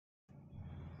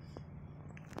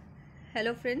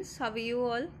Hello friends, how are you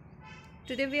all?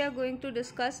 Today we are going to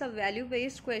discuss a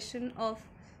value-based question of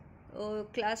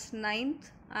class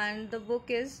ninth, and the book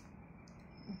is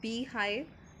Beehive,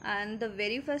 and the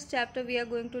very first chapter we are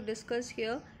going to discuss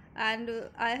here. And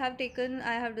I have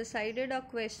decided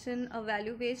a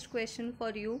value-based question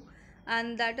for you,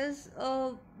 and that is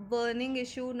a burning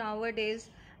issue nowadays.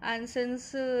 And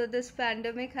since this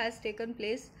pandemic has taken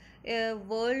place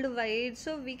worldwide,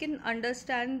 so we can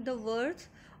understand the worth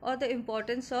or the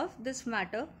importance of this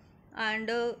matter.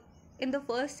 And in the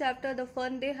first chapter, the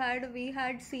fun they had, we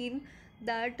had seen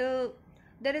that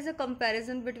there is a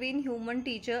comparison between human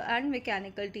teacher and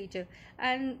mechanical teacher.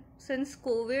 And since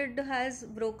COVID has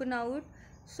broken out,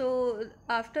 so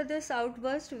after this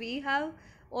outburst we have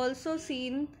also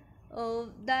seen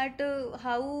that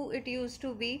how it used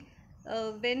to be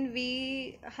when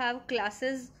we have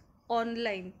classes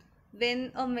online,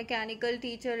 when a mechanical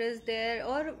teacher is there,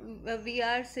 or we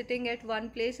are sitting at one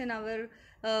place in our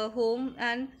home,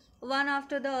 and one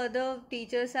after the other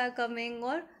teachers are coming,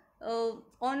 or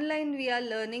online we are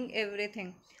learning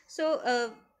everything. So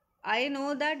I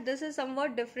know that this is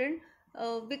somewhat different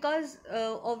because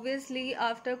obviously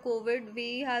after COVID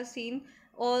we have seen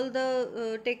all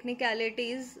the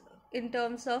technicalities in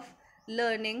terms of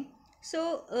learning.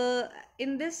 So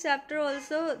in this chapter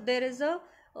also there is a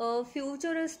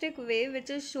futuristic way which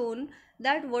is shown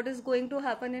that what is going to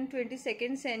happen in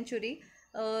 22nd century,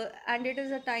 and it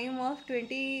is a time of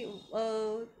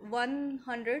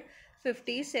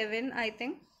 2157, I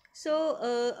think. So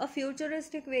a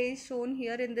futuristic way is shown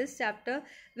here in this chapter,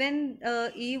 when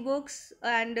e-books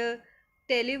and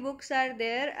telebooks are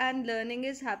there and learning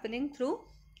is happening through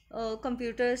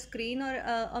computer screen, or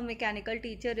a mechanical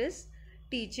teacher is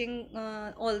teaching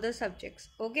all the subjects.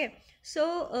 Okay,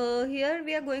 so here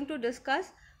we are going to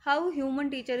discuss how human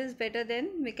teacher is better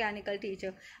than mechanical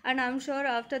teacher, and I'm sure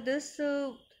after this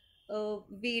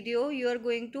video you are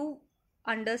going to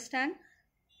understand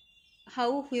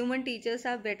how human teachers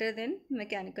are better than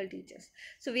mechanical teachers.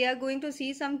 So we are going to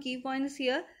see some key points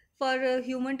here for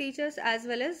human teachers as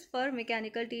well as for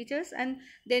mechanical teachers, and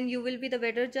then you will be the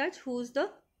better judge who's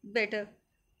the better,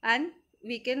 and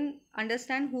we can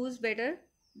understand who's better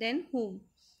than whom.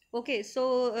 Okay,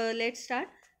 so let's start.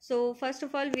 So first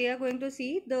of all we are going to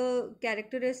see the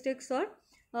characteristics or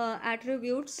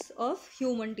attributes of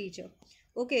human teacher.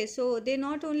 Okay, so they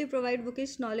not only provide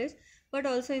bookish knowledge but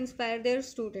also inspire their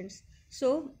students.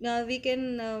 So we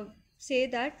can say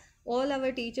that all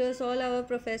our teachers, all our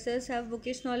professors have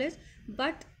bookish knowledge,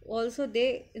 but also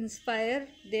they inspire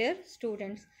their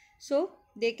students. So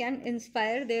they can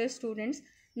inspire their students.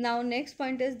 Now next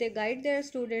point is they guide their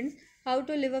students how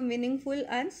to live a meaningful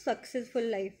and successful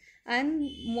life. And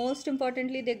most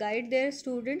importantly, they guide their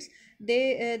students.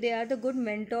 They are the good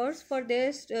mentors for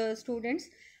their students,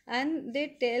 and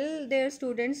they tell their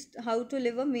students how to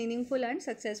live a meaningful and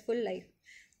successful life.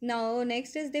 Now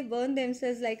next is they burn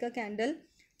themselves like a candle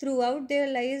throughout their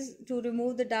lives to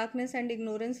remove the darkness and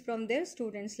ignorance from their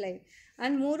students' life.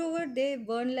 And moreover, they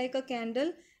burn like a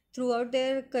candle throughout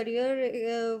their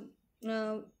career,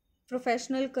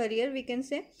 professional career, we can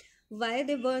say. Why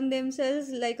they burn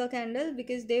themselves like a candle?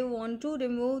 Because they have to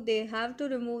remove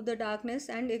the darkness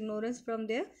and ignorance from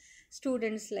their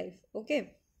students' life.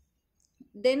 Okay,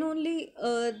 then only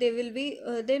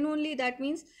then only that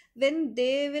means when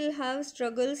they will have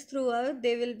struggles throughout,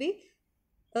 they will be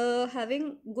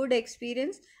having good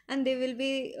experience, and they will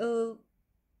be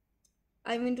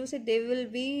I mean to say they will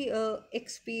be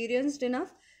experienced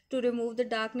enough to remove the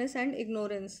darkness and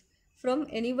ignorance from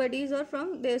anybody's or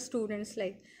from their students'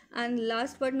 life. And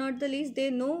last but not the least, they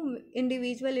know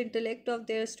individual intellect of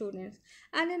their students.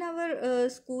 And in our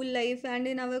school life and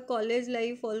in our college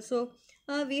life also,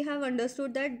 we have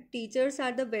understood that teachers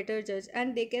are the better judge,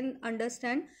 and they can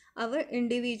understand our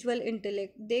individual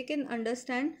intellect. They can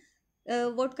understand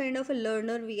what kind of a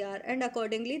learner we are, and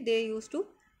accordingly they used to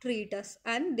treat us,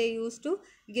 and they used to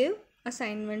give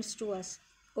assignments to us.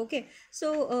 Okay,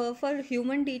 so for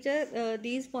human teacher,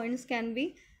 these points can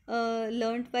be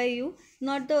learned by you,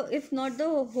 not the if not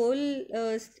the whole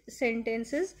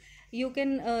sentences. You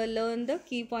can learn the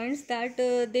key points that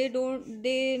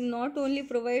they not only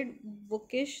provide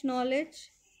bookish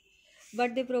knowledge,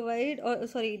 but they provide, or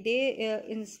sorry, they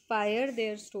inspire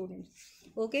their students.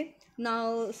 Okay,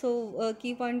 now so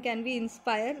key point can be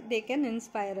inspire. They can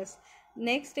inspire us.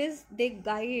 Next is they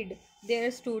guide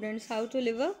their students how to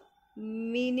live a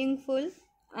meaningful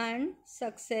and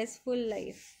successful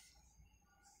life.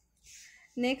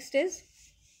 Next is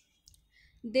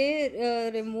they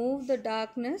remove the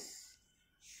darkness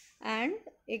and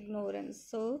ignorance.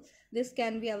 So this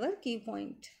can be our key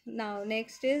point. Now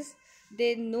next is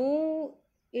they know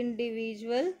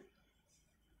individual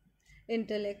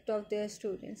intellect of their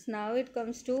students. Now it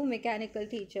comes to mechanical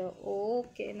teacher.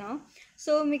 Okay, now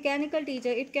so mechanical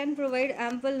teacher, it can provide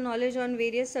ample knowledge on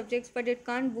various subjects, but it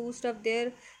can't boost up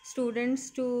their students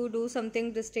to do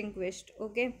something distinguished.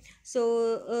 Okay,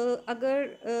 so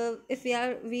agar if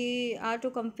we are to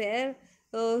compare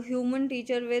human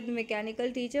teacher with mechanical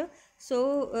teacher,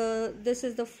 so this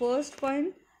is the first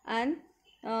point, and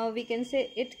we can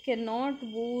say it cannot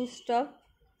boost up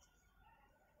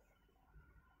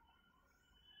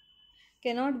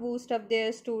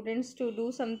their students to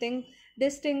do something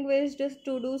distinguished, just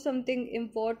to do something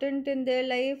important in their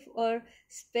life or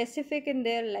specific in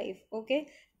their life. Okay,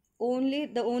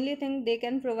 the only thing they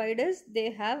can provide is they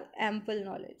have ample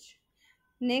knowledge.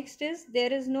 Next is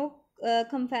there is no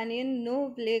companion,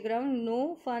 no playground,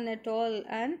 no fun at all.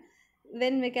 And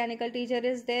when mechanical teacher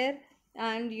is there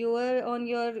and you are on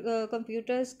your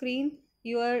computer screen,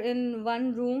 you are in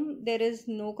one room, there is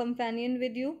no companion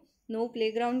with you, no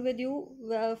playground with you,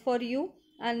 for you,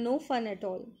 and no fun at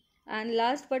all. And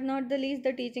last but not the least,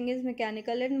 the teaching is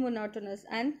mechanical and monotonous,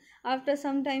 and after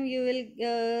some time you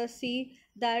will see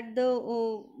that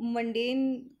the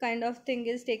mundane kind of thing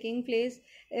is taking place.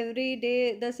 Every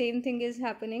day the same thing is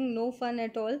happening, no fun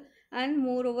at all. And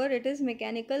moreover, it is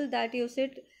mechanical, that you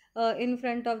sit in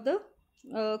front of the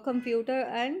computer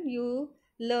and you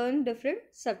learn different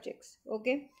subjects.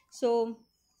 Okay, so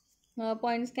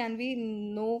points can be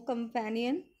no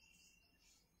companion,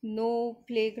 no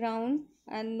playground,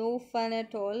 and no fun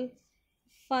at all.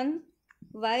 Fun,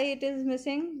 why it is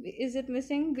missing? Is it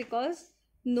missing because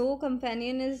no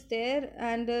companion is there,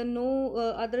 and no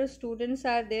other students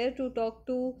are there to talk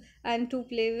to and to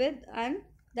play with, and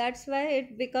that's why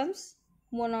it becomes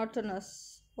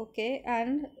monotonous. Okay,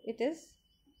 and it is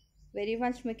very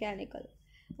much mechanical.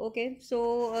 Okay,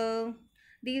 so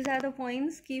these are the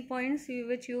points, key points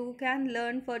which you can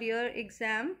learn for your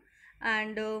exam.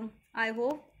 And I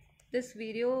hope this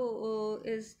video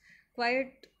is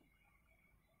quite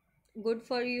good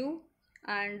for you,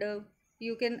 and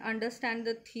you can understand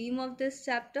the theme of this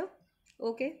chapter.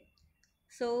 Okay,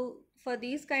 so for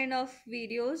these kind of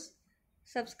videos,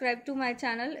 subscribe to my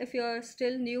channel if you are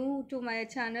still new to my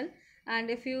channel,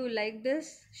 and if you like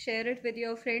this, share it with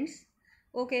your friends.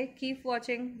 Okay, keep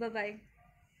watching. Bye bye.